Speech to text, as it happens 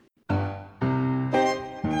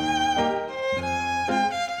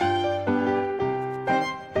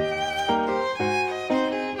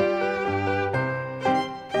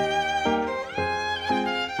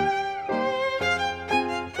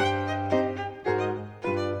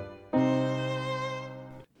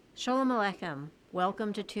Shalom Aleichem.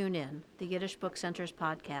 Welcome to Tune In, the Yiddish Book Center's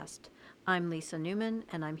podcast. I'm Lisa Newman,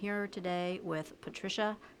 and I'm here today with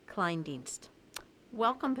Patricia Klindienst.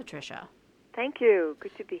 Welcome, Patricia. Thank you.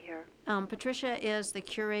 Good to be here. Patricia is the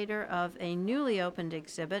curator of a newly opened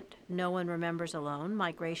exhibit, No One Remembers Alone,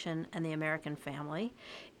 Migration and the American Family.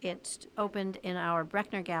 It's opened in our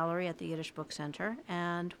Breckner Gallery at the Yiddish Book Center,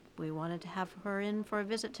 and we wanted to have her in for a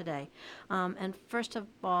visit today. And first of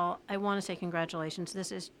all, I want to say congratulations.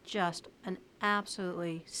 This is just an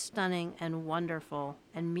absolutely stunning and wonderful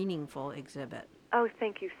and meaningful exhibit. Oh,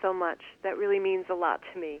 thank you so much. That really means a lot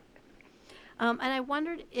to me. And I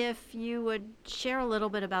wondered if you would share a little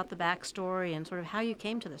bit about the backstory and sort of how you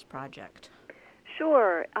came to this project.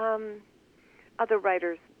 Sure. Other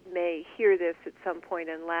writers may hear this at some point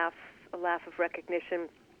and laugh a laugh of recognition.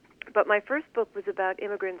 But my first book was about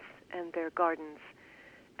immigrants and their gardens.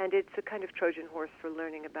 And it's a kind of Trojan horse for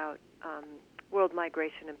learning about world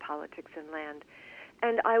migration and politics and land.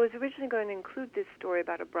 And I was originally going to include this story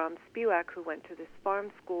about Abram Spiwak, who went to this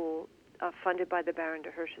farm school funded by the Baron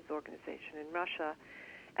de Hirsch's organization in Russia.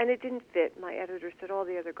 And it didn't fit. My editor said, all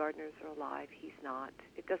the other gardeners are alive. He's not.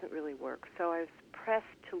 It doesn't really work. So I was pressed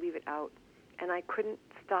to leave it out. And I couldn't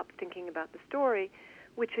stop thinking about the story,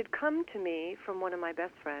 which had come to me from one of my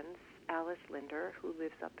best friends, Alice Linder, who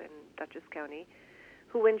lives up in Dutchess County,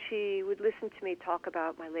 who, when she would listen to me talk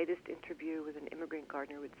about my latest interview with an immigrant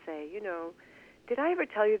gardener, would say, you know, did I ever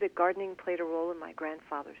tell you that gardening played a role in my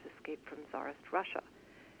grandfather's escape from Czarist Russia?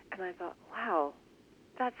 And I thought, wow,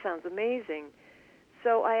 that sounds amazing.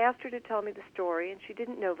 So I asked her to tell me the story, and she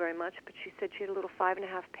didn't know very much, but she said she had a little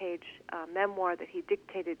 5.5-page memoir that he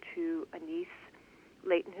dictated to a niece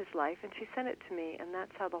late in his life, and she sent it to me, and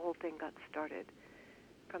that's how the whole thing got started,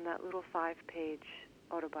 from that little 5-page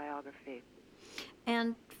autobiography.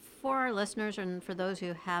 And for our listeners and for those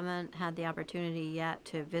who haven't had the opportunity yet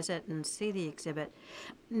to visit and see the exhibit,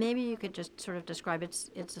 maybe you could just sort of describe it's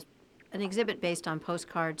an exhibit based on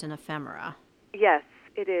postcards and ephemera. Yes,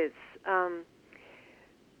 it is.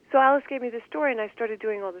 So Alice gave me this story, and I started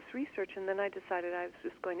doing all this research, and then I decided I was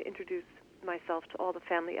just going to introduce myself to all the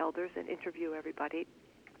family elders and interview everybody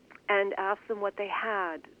and ask them what they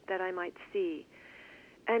had that I might see.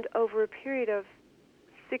 And over a period of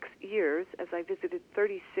 6 years, as I visited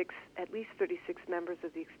at least 36 members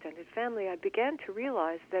of the extended family, I began to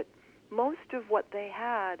realize that most of what they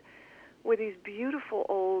had were these beautiful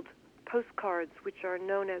old postcards, which are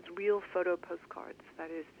known as real photo postcards. That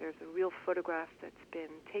is, there's a real photograph that's been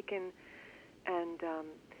taken and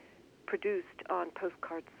produced on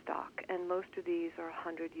postcard stock, and most of these are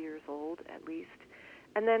 100 years old at least.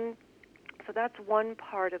 And then, so that's one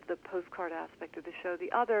part of the postcard aspect of the show.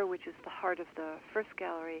 The other, which is the heart of the first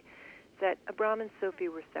gallery, that Abram and Sophie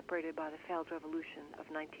were separated by the failed revolution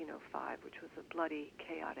of 1905, which was a bloody,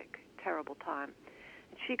 chaotic, terrible time.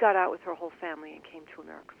 And she got out with her whole family and came to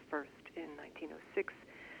America first in 1906.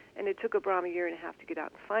 And it took Abram a year and a half to get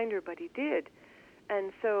out and find her, but he did.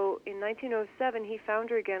 And so in 1907, he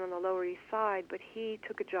found her again on the Lower East Side, but he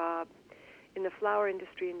took a job in the flower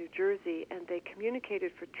industry in New Jersey, and they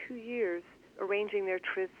communicated for 2 years, arranging their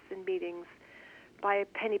trysts and meetings by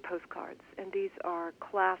penny postcards. And these are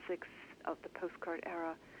classics of the postcard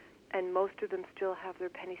era, and most of them still have their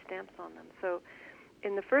penny stamps on them. So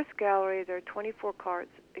in the first gallery, there are 24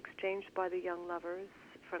 cards exchanged by the young lovers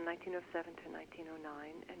from 1907 to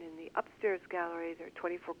 1909. And in the upstairs gallery, there are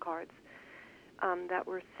 24 cards that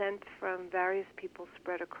were sent from various people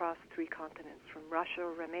spread across 3 continents, from Russia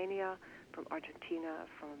or Romania, from Argentina,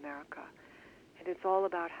 from America. And it's all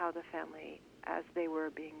about how the family, as they were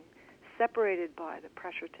being separated by the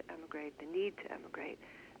pressure to emigrate, the need to emigrate,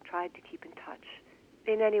 tried to keep in touch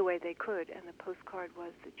in any way they could, and the postcard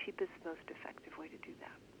was the cheapest, most effective way to do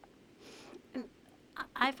that.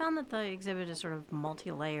 I found that the exhibit is sort of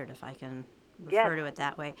multi-layered, if I can refer to it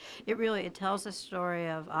that way. It tells the story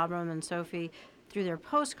of Abram and Sophie through their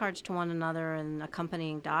postcards to one another and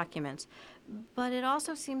accompanying documents, but it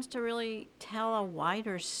also seems to really tell a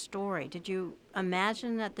wider story. Did you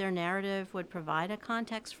imagine that their narrative would provide a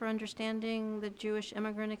context for understanding the Jewish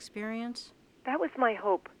immigrant experience? That was my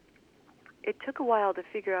hope. It took a while to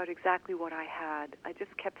figure out exactly what I had. I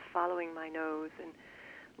just kept following my nose and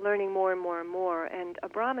learning more and more and more. And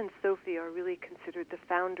Abram and Sophie are really considered the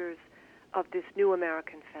founders of this new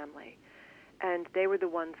American family. And they were the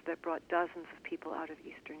ones that brought dozens of people out of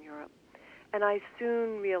Eastern Europe. And I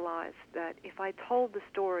soon realized that if I told the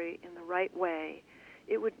story in the right way,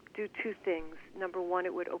 it would do 2 things. Number one,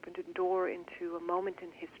 it would open a door into a moment in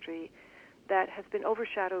history that has been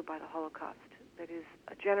overshadowed by the Holocaust. That is,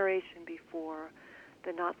 a generation before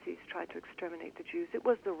the Nazis tried to exterminate the Jews. It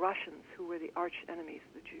was the Russians who were the arch enemies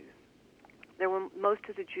of the Jews. There were most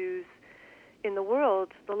of the Jews in the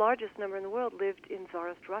world, the largest number in the world, lived in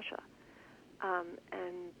Czarist Russia.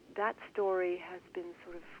 And that story has been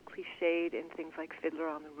sort of cliched in things like Fiddler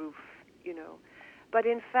on the Roof, you know. But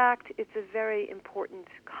in fact, it's a very important,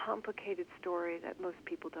 complicated story that most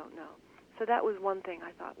people don't know. So that was one thing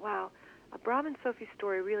I thought, wow, Abram and Sophie's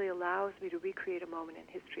story really allows me to recreate a moment in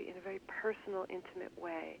history in a very personal, intimate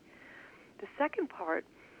way. The second part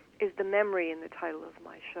is the memory in the title of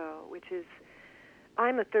my show, which is,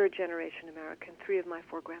 I'm a third-generation American. 3 of my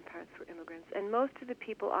 4 grandparents were immigrants. And most of the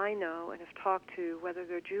people I know and have talked to, whether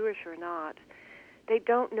they're Jewish or not, they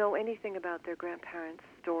don't know anything about their grandparents'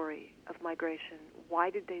 story of migration. Why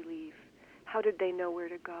did they leave? How did they know where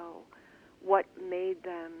to go? What made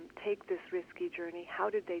them take this risky journey? How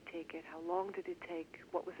did they take it? How long did it take?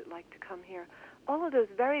 What was it like to come here? All of those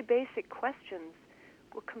very basic questions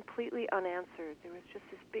were completely unanswered. There was just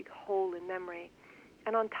this big hole in memory.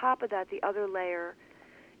 And on top of that, the other layer,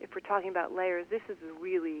 if we're talking about layers, this is a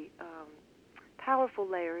really powerful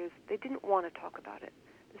layer, is they didn't want to talk about it.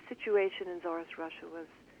 The situation in Czarist Russia was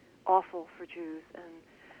awful for Jews, and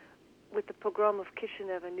with the pogrom of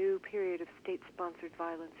Kishinev, a new period of state-sponsored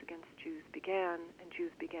violence against Jews began, and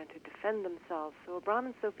Jews began to defend themselves. So Abram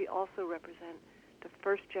and Sophie also represent the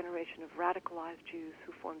first generation of radicalized Jews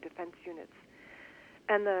who formed defense units.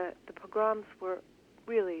 And the pogroms were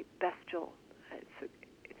really bestial.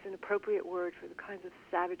 It's an appropriate word for the kinds of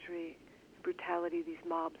savagery, brutality these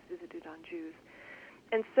mobs visited on Jews.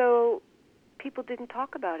 And so people didn't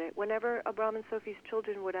talk about it. Whenever Abram and Sophie's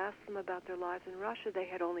children would ask them about their lives in Russia, they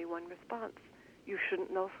had only one response: you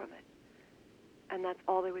shouldn't know from it. And that's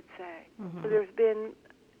all they would say. Mm-hmm. So there's been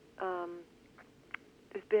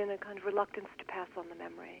a kind of reluctance to pass on the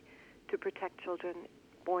memory, to protect children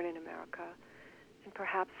born in America, and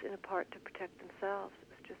perhaps in a part to protect themselves. It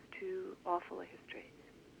was just too awful a history.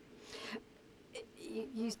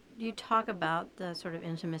 You talk about the sort of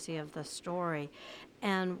intimacy of the story,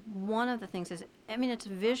 and one of the things is, I mean, it's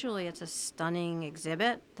a stunning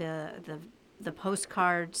exhibit. The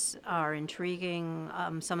postcards are intriguing,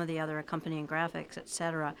 some of the other accompanying graphics,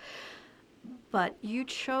 etc. But you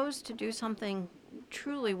chose to do something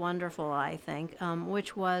truly wonderful, I think,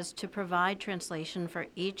 which was to provide translation for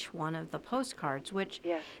each one of the postcards, which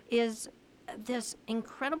yes. is this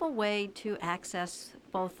incredible way to access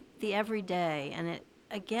both the everyday, and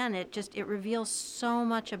it reveals so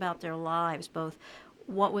much about their lives, both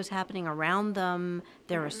what was happening around them,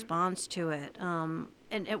 their mm-hmm. response to it.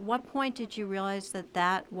 And at what point did you realize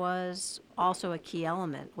that was also a key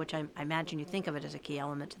element, which I imagine you think of it as a key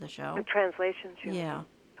element to the show? The translations, yeah.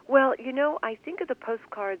 Well, I think of the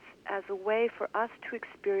postcards as a way for us to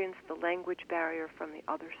experience the language barrier from the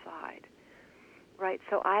other side. Right,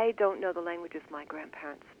 so I don't know the languages my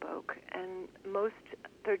grandparents spoke, and most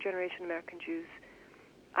third-generation American Jews,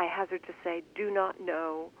 I hazard to say,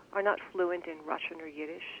 are not fluent in Russian or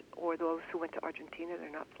Yiddish, or those who went to Argentina,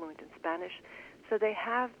 they're not fluent in Spanish. So they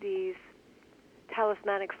have these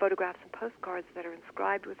talismanic photographs and postcards that are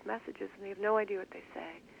inscribed with messages, and they have no idea what they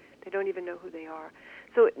say. They don't even know who they are.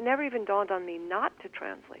 So it never even dawned on me not to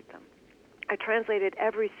translate them. I translated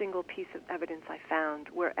every single piece of evidence I found,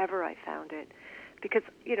 wherever I found it, because,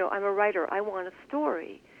 I'm a writer. I want a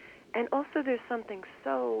story. And also there's something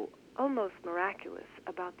so almost miraculous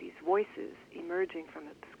about these voices emerging from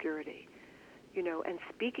obscurity, and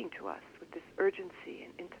speaking to us with this urgency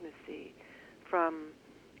and intimacy from,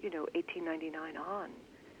 1899 on.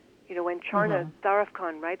 When Charna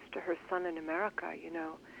Darafkhan writes to her son in America,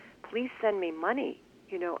 please send me money,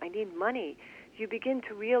 I need money. You begin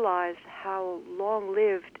to realize how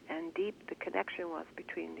long-lived and deep the connection was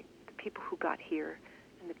between the people who got here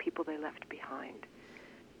and the people they left behind.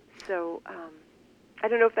 So I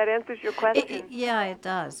don't know if that answers your question. Yeah, it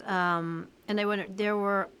does. And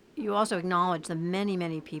you also acknowledge the many,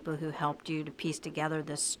 many people who helped you to piece together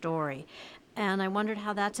this story. And I wondered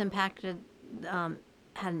how that's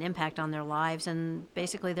had an impact on their lives and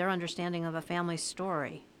basically their understanding of a family's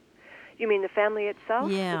story. You mean the family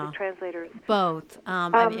itself? Yeah. Or the translators? Both.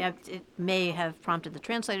 It may have prompted the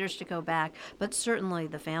translators to go back, but certainly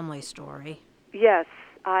the family story. Yes.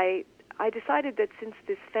 I decided that since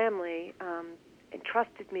this family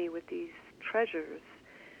entrusted me with these treasures,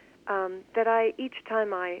 that each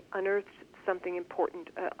time I unearthed something important,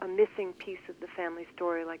 a missing piece of the family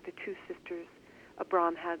story, like the 2 sisters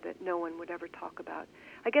Abram had that no one would ever talk about.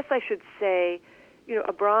 I guess I should say,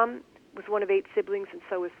 Abram was one of 8 siblings, and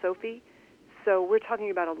so was Sophie. So we're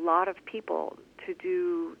talking about a lot of people to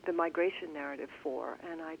do the migration narrative for,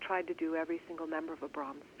 and I tried to do every single member of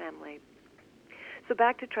Abram's family. So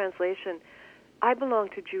back to translation. I belong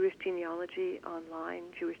to Jewish Genealogy online,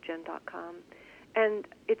 jewishgen.com, and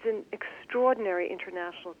it's an extraordinary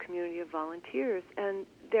international community of volunteers, and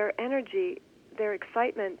their energy, their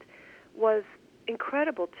excitement was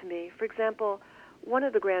incredible to me. For example, one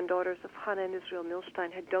of the granddaughters of Hannah and Israel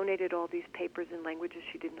Milstein had donated all these papers in languages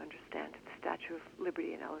she didn't understand to the Statue of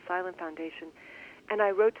Liberty and Ellis Island Foundation, and I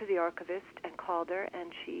wrote to the archivist and called her,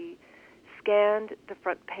 and she scanned the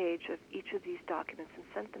front page of each of these documents and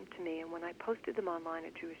sent them to me. And when I posted them online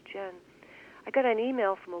at Jewish Gen, I got an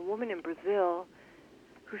email from a woman in Brazil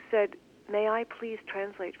who said, "May I please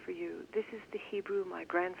translate for you? This is the Hebrew my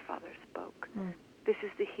grandfather spoke. This is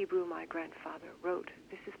the Hebrew my grandfather wrote.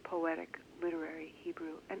 This is poetic, literary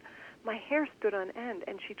Hebrew." And my hair stood on end,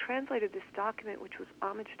 and she translated this document, which was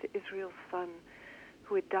homage to Israel's son,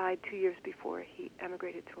 who had died 2 years before he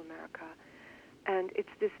emigrated to America. And it's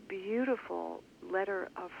this beautiful letter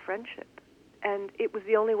of friendship. And it was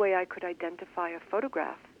the only way I could identify a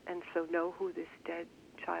photograph and so know who this dead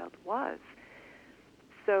child was.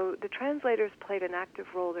 So the translators played an active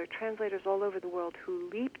role. There are translators all over the world who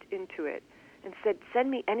leaped into it and said, "Send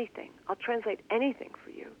me anything. I'll translate anything for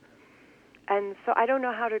you." And so I don't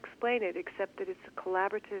know how to explain it except that it's a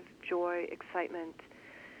collaborative joy, excitement.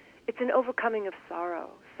 It's an overcoming of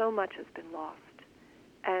sorrow. So much has been lost.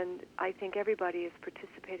 And I think everybody is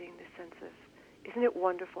participating in this sense of, isn't it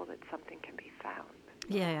wonderful that something can be found?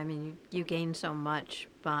 Yeah, I mean, you gain so much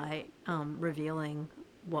by revealing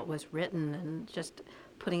what was written and just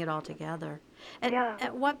putting it all together.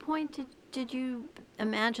 At what point did you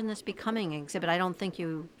imagine this becoming an exhibit? I don't think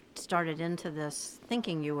you started into this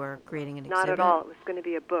thinking you were creating an exhibit. Not at all. It was going to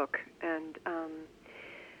be a book. And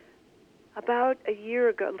about a year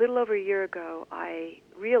ago, a little over a year ago, I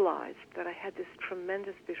realized that I had this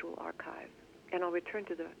tremendous visual archive. And I'll return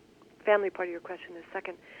to the family part of your question in a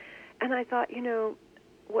second. And I thought,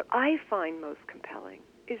 what I find most compelling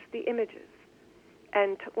is the images.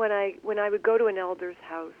 And when I would go to an elder's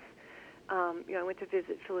house, I went to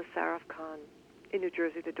visit Phyllis Saraf Khan in New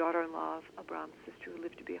Jersey, the daughter-in-law of Abram's sister who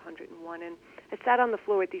lived to be 101. And I sat on the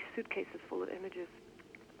floor with these suitcases full of images.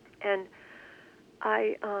 And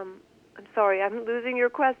I'm sorry, I'm losing your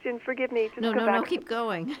question. Forgive me. Just No, keep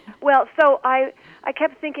going. Well, so I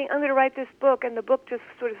kept thinking, I'm going to write this book, and the book just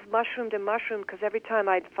sort of mushroomed and mushroomed, because every time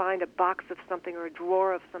I'd find a box of something or a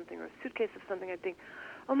drawer of something or a suitcase of something, I'd think,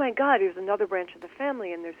 oh my God, here's another branch of the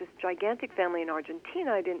family, and there's this gigantic family in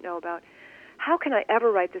Argentina I didn't know about. How can I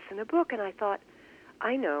ever write this in a book? And I thought,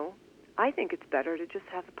 I know. I think it's better to just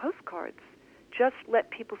have the postcards. Just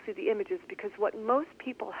let people see the images, because what most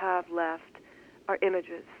people have left are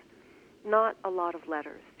images, not a lot of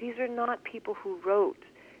letters. These are not people who wrote.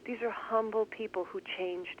 These are humble people who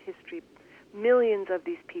changed history. Millions of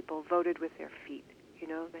these people voted with their feet.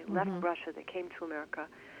 They left Russia, they came to America.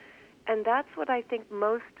 And that's what I think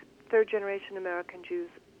most third-generation American Jews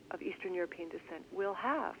of Eastern European descent will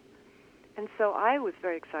have. And so I was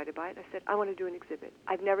very excited by it. I said, I want to do an exhibit.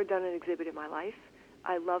 I've never done an exhibit in my life.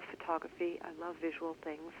 I love photography. I love visual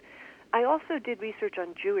things. I also did research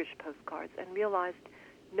on Jewish postcards and realized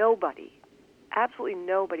nobody, absolutely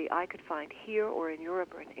nobody I could find here or in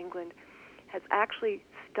Europe or in England has actually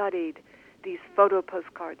studied these photo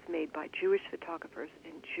postcards made by Jewish photographers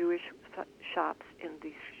in Jewish shops in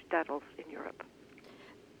these shtetls in Europe.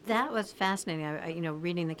 That was fascinating.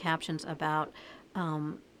 Reading the captions about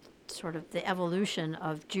sort of the evolution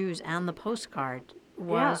of Jews and the postcard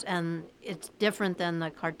and it's different than the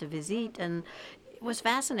carte de visite, and it was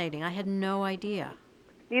fascinating. I had no idea.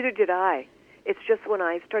 Neither did I. It's just when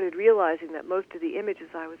I started realizing that most of the images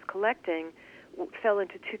I was collecting fell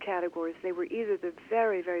into two categories. They were either the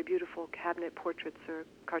very, very beautiful cabinet portraits or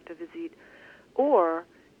carte de visite, or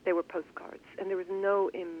they were postcards, and there was no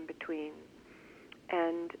in between.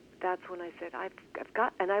 And that's when I said, I've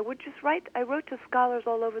got, and I would just write. I wrote to scholars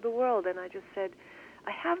all over the world, and I just said,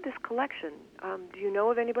 I have this collection. Do you know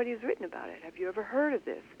of anybody who's written about it? Have you ever heard of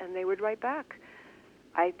this? And they would write back,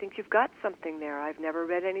 I think you've got something there. I've never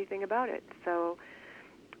read anything about it. So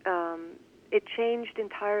it changed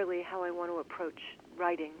entirely how I want to approach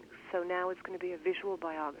writing. So now it's going to be a visual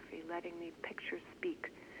biography, letting the pictures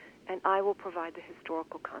speak, and I will provide the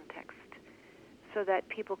historical context so that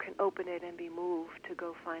people can open it and be moved to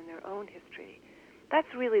go find their own history. That's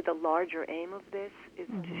really the larger aim of this, is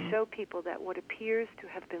to show people that what appears to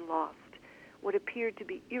have been lost, what appeared to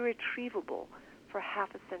be irretrievable for half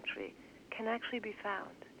a century, can actually be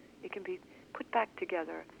found. It can be put back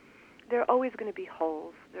together. There are always going to be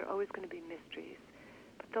holes. There are always going to be mysteries.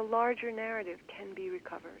 But the larger narrative can be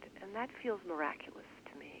recovered, and that feels miraculous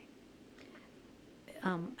to me.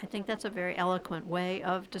 I think that's a very eloquent way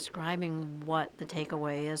of describing what the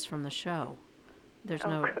takeaway is from the show. Good.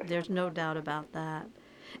 There's no doubt about that.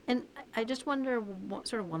 And I just wonder,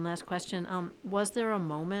 sort of one last question. Was there a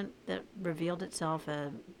moment that revealed itself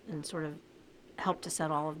and sort of helped to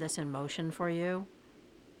set all of this in motion for you?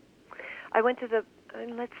 I went to the,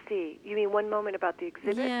 let's see, you mean one moment about the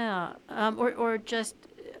exhibit? Yeah, or just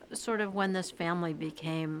sort of when this family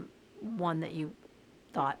became one that you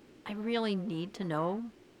thought, I really need to know.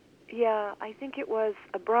 Yeah, I think it was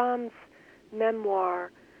Abram's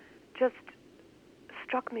memoir just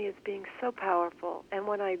struck me as being so powerful. And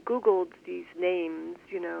when I Googled these names,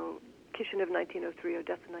 Kishinev 1903,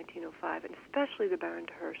 Odessa 1905, and especially the Baron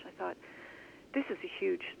de Hirsch, I thought, this is a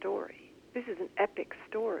huge story. This is an epic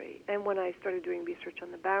story. And when I started doing research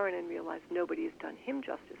on the Baron and realized nobody has done him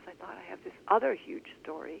justice, I thought, I have this other huge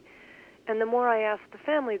story. And the more I asked the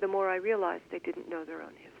family, the more I realized they didn't know their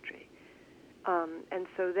own history. And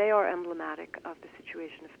so they are emblematic of the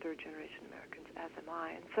situation of third-generation Americans, as am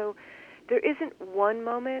I. And so there isn't one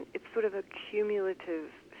moment. It's sort of a cumulative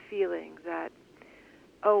feeling that,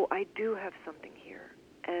 oh, I do have something here,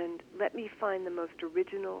 and let me find the most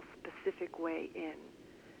original, specific way in.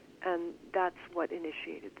 And that's what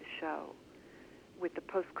initiated the show, with the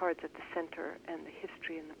postcards at the center and the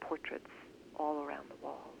history and the portraits all around the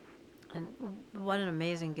walls. And what an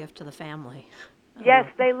amazing gift to the family. Yes,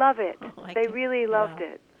 they love it. They really loved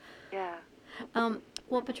it. Yeah.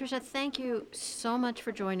 Well, Patricia, thank you so much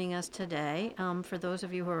for joining us today. For those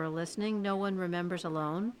of you who are listening, No One Remembers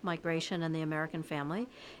Alone, Migration and the American Family,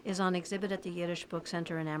 is on exhibit at the Yiddish Book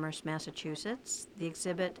Center in Amherst, Massachusetts. The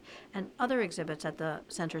exhibit and other exhibits at the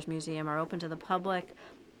Center's museum are open to the public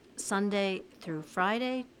Sunday through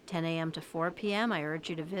Friday, 10 a.m. to 4 p.m. I urge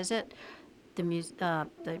you to visit.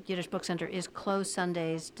 The Yiddish Book Center is closed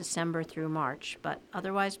Sundays, December through March, but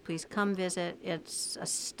otherwise, please come visit. It's a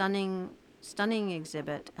stunning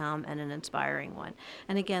exhibit and an inspiring one.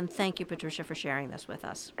 And again, thank you, Patricia, for sharing this with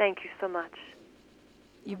us. Thank you so much.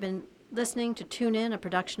 You've been listening to Tune In, a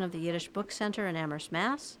production of the Yiddish Book Center in Amherst,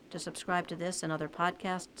 Mass. To subscribe to this and other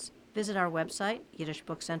podcasts, visit our website,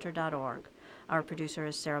 yiddishbookcenter.org. Our producer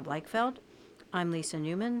is Sarah Bleichfeld. I'm Lisa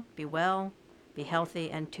Newman. Be well, be healthy,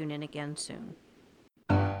 and tune in again soon.